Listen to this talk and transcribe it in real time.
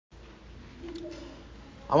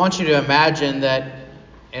I want you to imagine that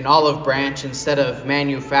an olive branch, instead of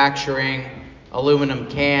manufacturing aluminum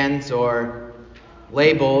cans or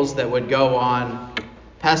labels that would go on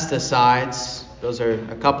pesticides, those are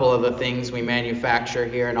a couple of the things we manufacture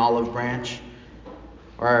here in Olive Branch,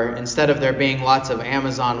 or instead of there being lots of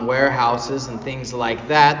Amazon warehouses and things like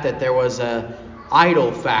that, that there was an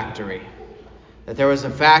idol factory, that there was a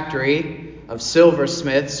factory of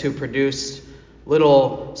silversmiths who produced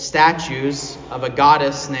little statues of a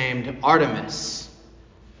goddess named Artemis.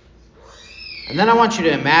 And then I want you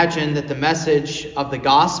to imagine that the message of the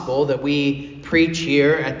gospel that we preach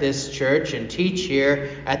here at this church and teach here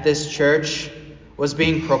at this church was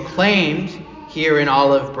being proclaimed here in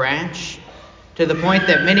Olive Branch, to the point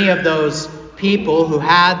that many of those people who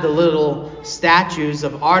had the little statues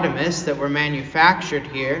of Artemis that were manufactured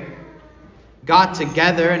here got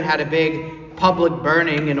together and had a big public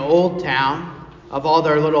burning in Old Town of all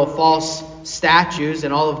their little false statues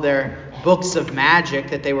and all of their books of magic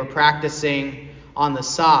that they were practicing on the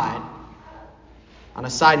side. On a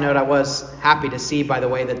side note, I was happy to see, by the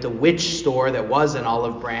way, that the witch store that was in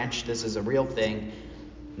Olive Branch, this is a real thing,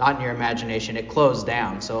 not in your imagination, it closed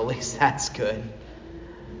down, so at least that's good.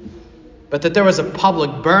 But that there was a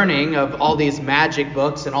public burning of all these magic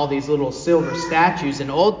books and all these little silver statues in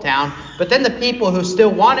Old Town. But then the people who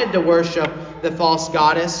still wanted to worship the false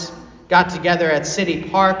goddess got together at City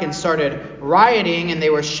Park and started rioting, and they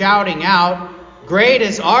were shouting out, "Great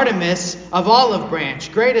is Artemis of Olive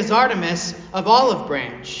Branch! Great is Artemis of Olive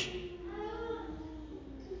Branch!"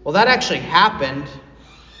 Well, that actually happened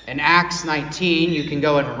in Acts 19. You can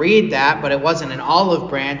go and read that, but it wasn't in Olive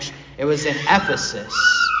Branch. It was in Ephesus.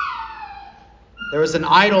 There was an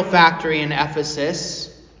idol factory in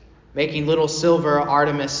Ephesus making little silver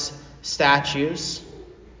Artemis statues.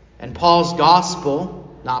 And Paul's gospel,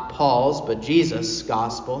 not Paul's, but Jesus'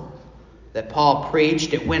 gospel that Paul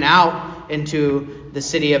preached, it went out into the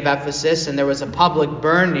city of Ephesus, and there was a public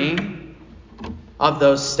burning of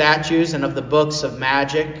those statues and of the books of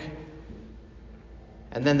magic.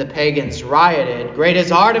 And then the pagans rioted. "Great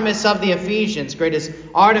is Artemis of the Ephesians! Great is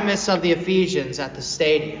Artemis of the Ephesians!" at the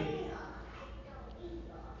stadium.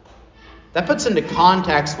 That puts into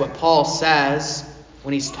context what Paul says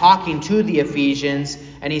when he's talking to the Ephesians,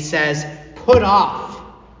 and he says, "Put off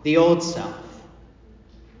the old self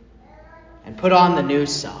and put on the new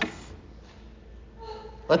self.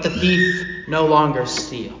 Let the thief no longer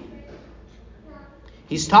steal."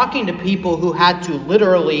 He's talking to people who had to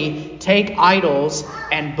literally take idols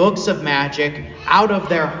and books of magic out of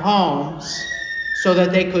their homes so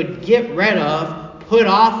that they could get rid of, put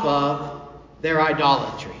off of their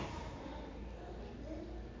idolatry.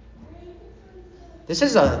 This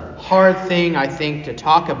is a hard thing, I think, to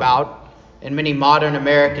talk about in many modern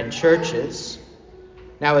American churches.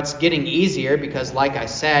 Now it's getting easier because, like I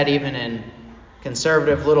said, even in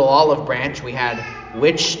conservative little Olive Branch, we had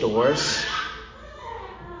witch stores.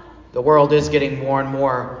 The world is getting more and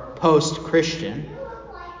more post-Christian.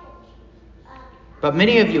 But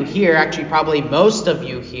many of you here, actually probably most of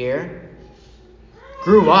you here,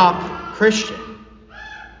 grew up Christian.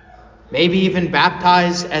 Maybe even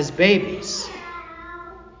baptized as babies.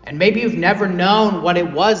 And maybe you've never known what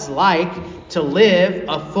it was like to live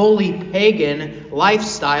a fully pagan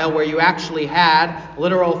lifestyle where you actually had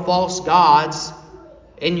literal false gods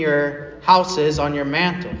in your houses, on your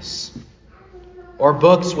mantles, or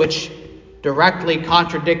books which directly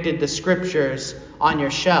contradicted the scriptures on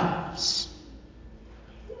your shelves.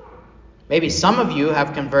 Maybe some of you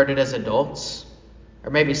have converted as adults, or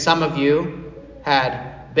maybe some of you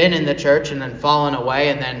had been in the church and then fallen away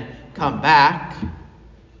and then come back.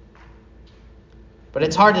 But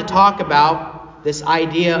it's hard to talk about this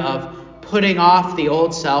idea of putting off the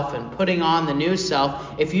old self and putting on the new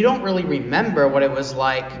self if you don't really remember what it was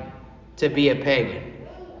like to be a pagan.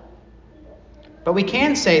 But we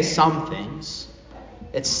can say some things.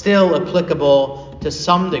 It's still applicable to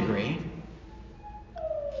some degree.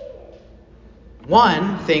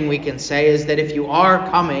 One thing we can say is that if you are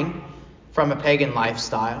coming from a pagan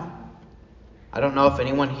lifestyle, I don't know if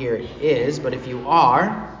anyone here is, but if you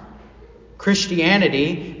are,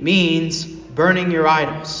 Christianity means burning your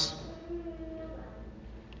idols.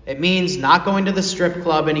 It means not going to the strip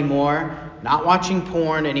club anymore, not watching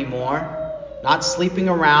porn anymore, not sleeping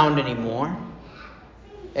around anymore.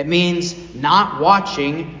 It means not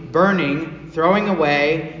watching, burning, throwing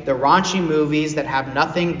away the raunchy movies that have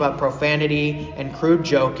nothing but profanity and crude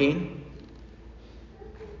joking.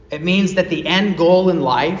 It means that the end goal in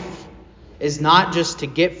life is not just to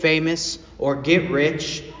get famous or get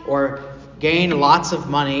rich or gain lots of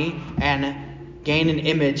money and gain an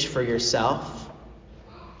image for yourself.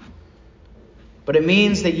 but it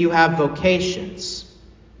means that you have vocations.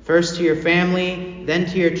 First to your family, then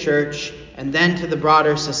to your church, and then to the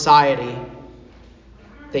broader society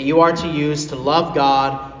that you are to use to love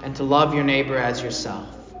God and to love your neighbor as yourself.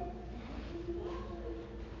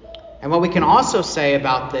 And what we can also say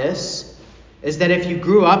about this is that if you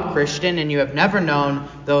grew up Christian and you have never known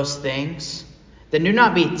those things, then do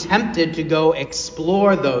not be tempted to go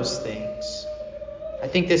explore those things. I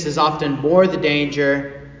think this is often more the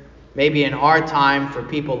danger, maybe in our time for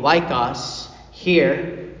people like us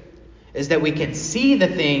here, is that we can see the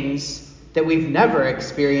things that we've never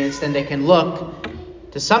experienced, and they can look,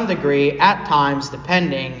 to some degree, at times,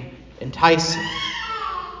 depending, enticing.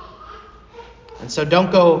 And so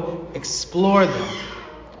don't go explore them.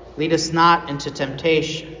 Lead us not into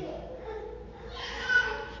temptation.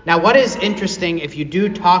 Now, what is interesting if you do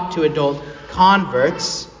talk to adult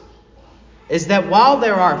converts is that while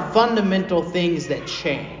there are fundamental things that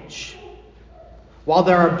change, while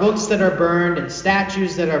there are books that are burned and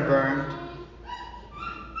statues that are burned,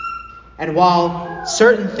 and while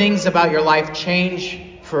certain things about your life change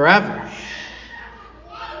forever,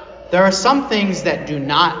 there are some things that do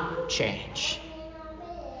not change.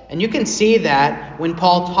 And you can see that when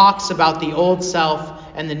Paul talks about the old self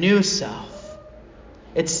and the new self.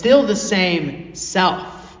 It's still the same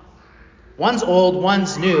self. One's old,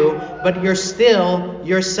 one's new, but you're still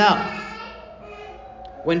yourself.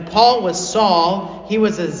 When Paul was Saul, he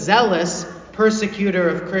was a zealous persecutor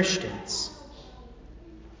of Christians.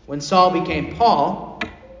 When Saul became Paul,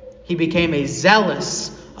 he became a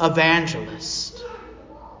zealous evangelist.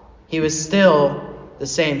 He was still the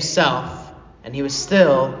same self, and he was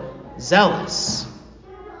still zealous.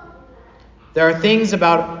 There are things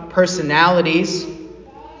about personalities,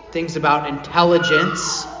 things about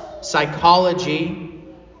intelligence, psychology,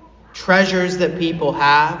 treasures that people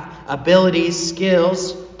have, abilities,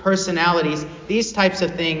 skills, personalities, these types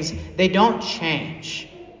of things, they don't change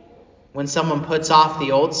when someone puts off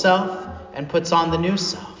the old self and puts on the new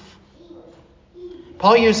self.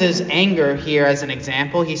 Paul uses anger here as an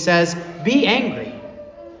example. He says, be angry,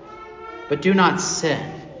 but do not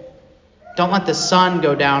sin. Don't let the sun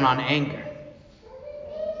go down on anger.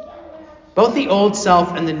 Both the old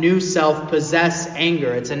self and the new self possess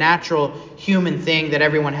anger. It's a natural human thing that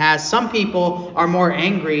everyone has. Some people are more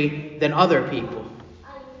angry than other people.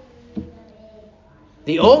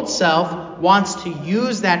 The old self wants to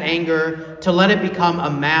use that anger to let it become a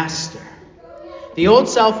master. The old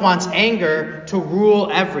self wants anger to rule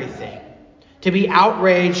everything, to be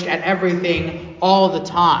outraged at everything all the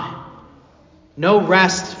time. No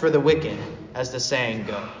rest for the wicked, as the saying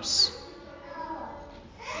goes.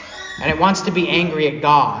 And it wants to be angry at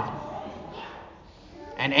God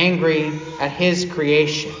and angry at His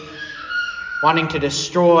creation, wanting to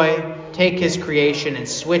destroy, take His creation and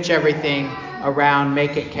switch everything around,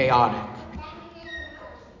 make it chaotic.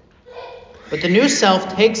 But the new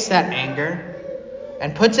self takes that anger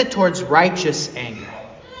and puts it towards righteous anger.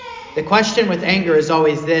 The question with anger is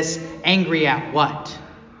always this: angry at what?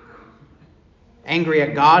 Angry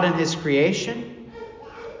at God and His creation?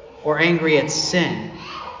 Or angry at sin?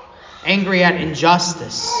 Angry at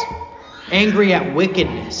injustice? Angry at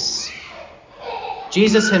wickedness?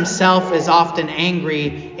 Jesus Himself is often angry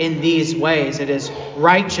in these ways. It is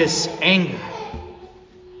righteous anger.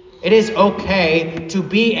 It is okay to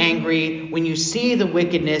be angry when you see the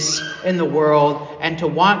wickedness in the world and to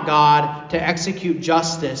want God to execute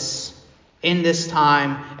justice in this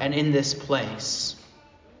time and in this place.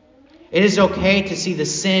 It is okay to see the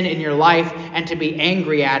sin in your life and to be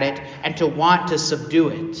angry at it and to want to subdue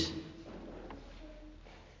it.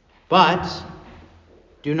 But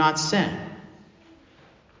do not sin.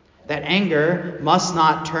 That anger must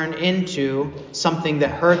not turn into something that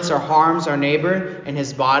hurts or harms our neighbor in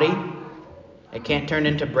his body. It can't turn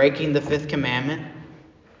into breaking the fifth commandment.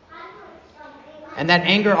 And that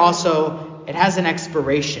anger also, it has an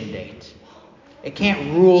expiration date. It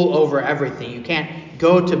can't rule over everything. You can't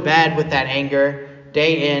go to bed with that anger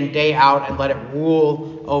day in, day out, and let it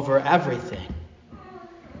rule over everything.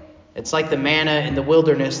 It's like the manna in the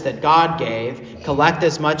wilderness that God gave. Collect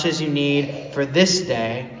as much as you need for this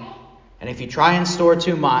day. And if you try and store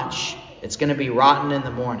too much, it's going to be rotten in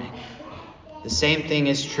the morning. The same thing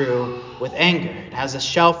is true with anger. It has a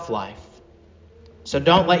shelf life. So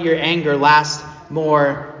don't let your anger last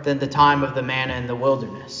more than the time of the manna in the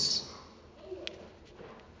wilderness.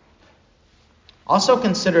 Also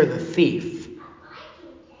consider the thief.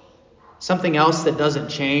 Something else that doesn't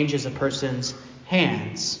change is a person's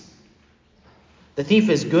hands. The thief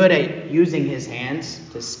is good at using his hands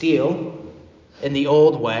to steal in the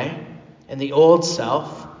old way, in the old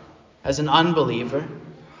self, as an unbeliever.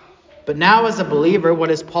 But now as a believer,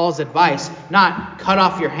 what is Paul's advice? Not cut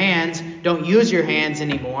off your hands, don't use your hands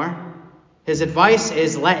anymore. His advice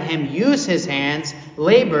is let him use his hands,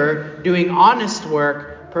 labor, doing honest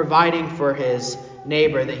work, providing for his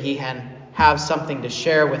neighbor that he can have something to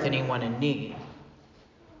share with anyone in need.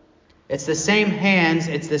 It's the same hands,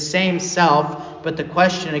 it's the same self, but the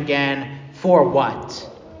question again, for what?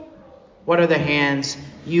 What are the hands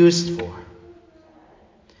used for?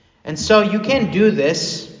 And so you can do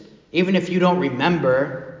this even if you don't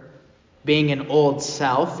remember being an old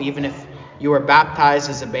self, even if you were baptized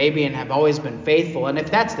as a baby and have always been faithful. And if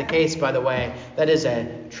that's the case, by the way, that is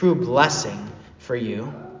a true blessing for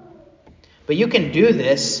you. But you can do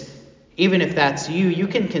this, even if that's you. You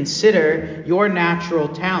can consider your natural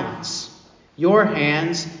talents, your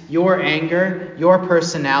hands, your anger, your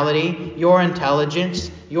personality, your intelligence,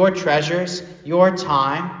 your treasures, your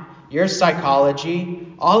time, your psychology,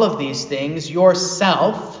 all of these things,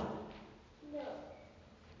 yourself.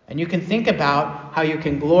 And you can think about how you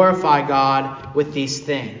can glorify God with these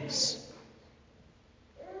things.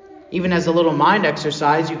 Even as a little mind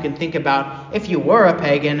exercise, you can think about, if you were a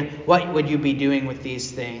pagan, what would you be doing with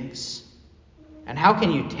these things? And how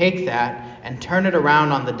can you take that and turn it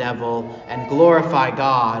around on the devil and glorify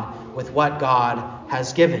God with what God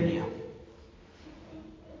has given you?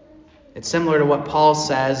 It's similar to what Paul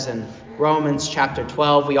says in Romans chapter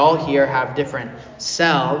 12. We all here have different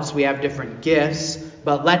selves. We have different gifts.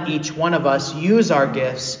 But let each one of us use our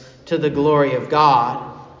gifts to the glory of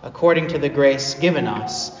God, according to the grace given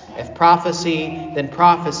us. If prophecy, then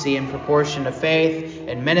prophecy in proportion to faith.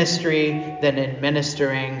 In ministry, then in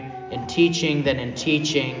ministering. In teaching, then in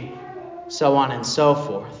teaching. So on and so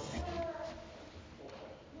forth.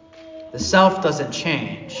 The self doesn't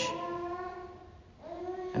change.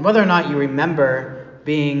 And whether or not you remember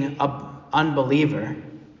being an unbeliever,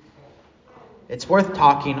 it's worth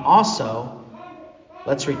talking also.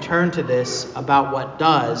 Let's return to this about what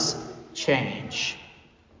does change.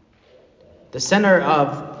 The center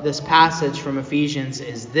of this passage from Ephesians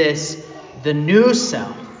is this: the new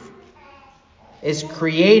self is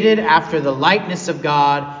created after the likeness of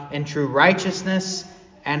God in true righteousness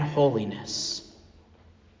and holiness.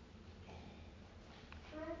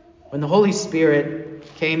 When the Holy Spirit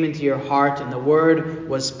came into your heart and the word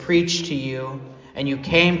was preached to you and you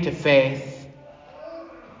came to faith,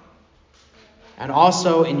 and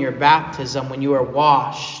also in your baptism when you were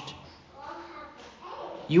washed,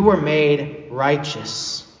 you were made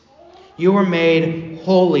righteous. You were made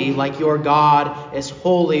holy like your God is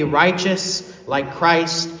holy, righteous like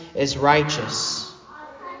Christ is righteous.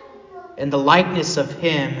 In the likeness of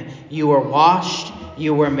him, you were washed,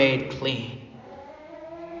 you were made clean.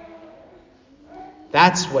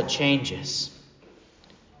 That's what changes.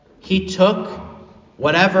 He took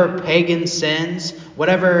whatever pagan sins,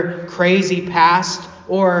 whatever crazy past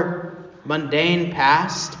or mundane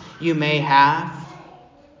past you may have.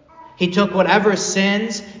 He took whatever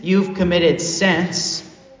sins you've committed since,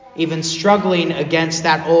 even struggling against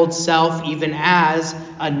that old self, even as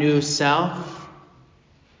a new self.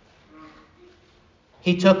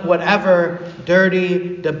 He took whatever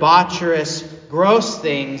dirty, debaucherous, gross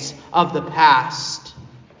things of the past,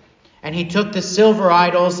 and he took the silver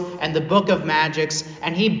idols and the book of magics,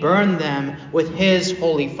 and he burned them with his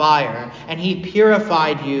holy fire. And he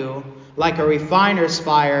purified you like a refiner's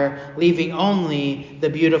fire, leaving only the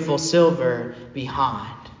beautiful silver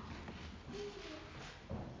behind.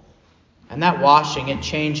 And that washing, it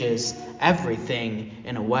changes everything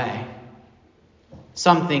in a way.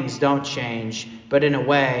 Some things don't change, but in a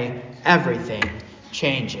way, everything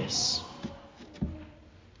changes.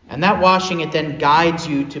 And that washing, it then guides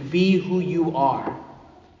you to be who you are,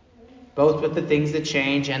 both with the things that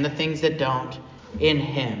change and the things that don't, in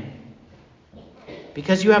him.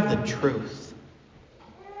 Because you have the truth.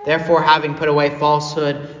 Therefore, having put away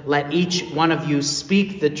falsehood, let each one of you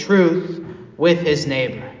speak the truth with his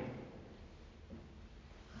neighbor.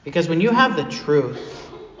 Because when you have the truth,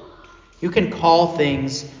 you can call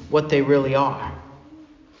things what they really are.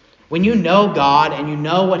 When you know God and you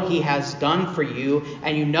know what he has done for you,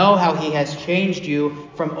 and you know how he has changed you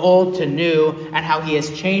from old to new, and how he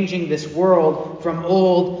is changing this world from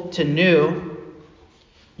old to new,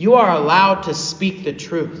 you are allowed to speak the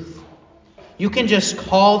truth. You can just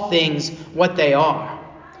call things what they are.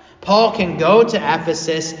 Paul can go to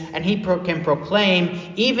Ephesus and he can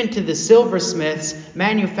proclaim even to the silversmiths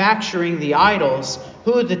manufacturing the idols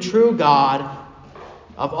who the true God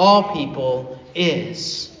of all people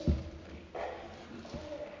is.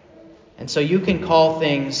 And so you can call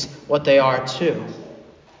things what they are too.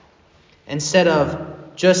 Instead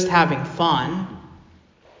of just having fun,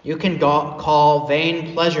 You can call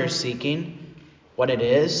vain pleasure-seeking what it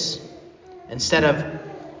is. Instead of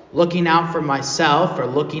looking out for myself or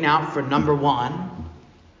looking out for number one,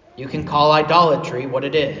 you can call idolatry what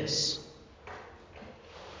it is.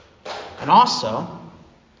 And also,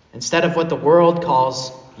 instead of what the world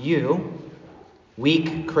calls you,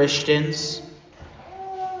 weak Christians,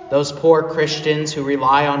 those poor Christians who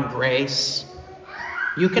rely on grace,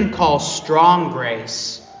 you can call strong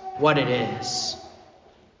grace what it is.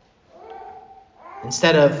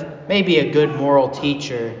 Instead of maybe a good moral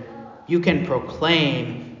teacher, you can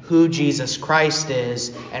proclaim who Jesus Christ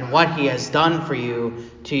is and what he has done for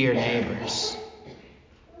you to your neighbors.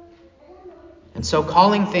 And so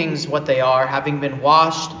calling things what they are, having been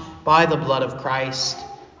washed by the blood of Christ,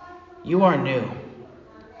 you are new.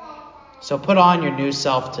 So put on your new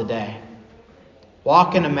self today.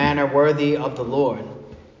 Walk in a manner worthy of the Lord.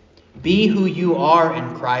 Be who you are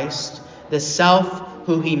in Christ, the self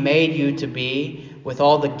who he made you to be, with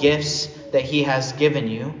all the gifts that he has given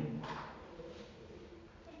you.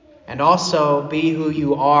 And also be who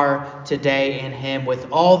you are today in him,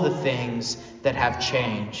 with all the things that have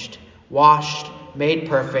changed, washed, made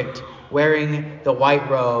perfect, wearing the white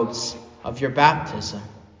robes of your baptism.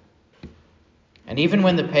 And even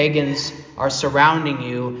when the pagans are surrounding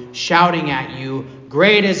you, shouting at you,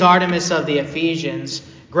 "Great is Artemis of the Ephesians,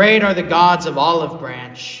 great are the gods of Olive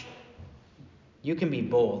Branch," you can be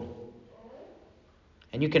bold.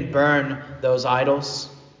 And you can burn those idols.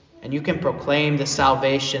 And you can proclaim the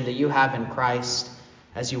salvation that you have in Christ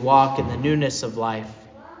as you walk in the newness of life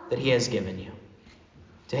that he has given you.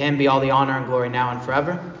 To him be all the honor and glory now and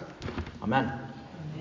forever. Amen.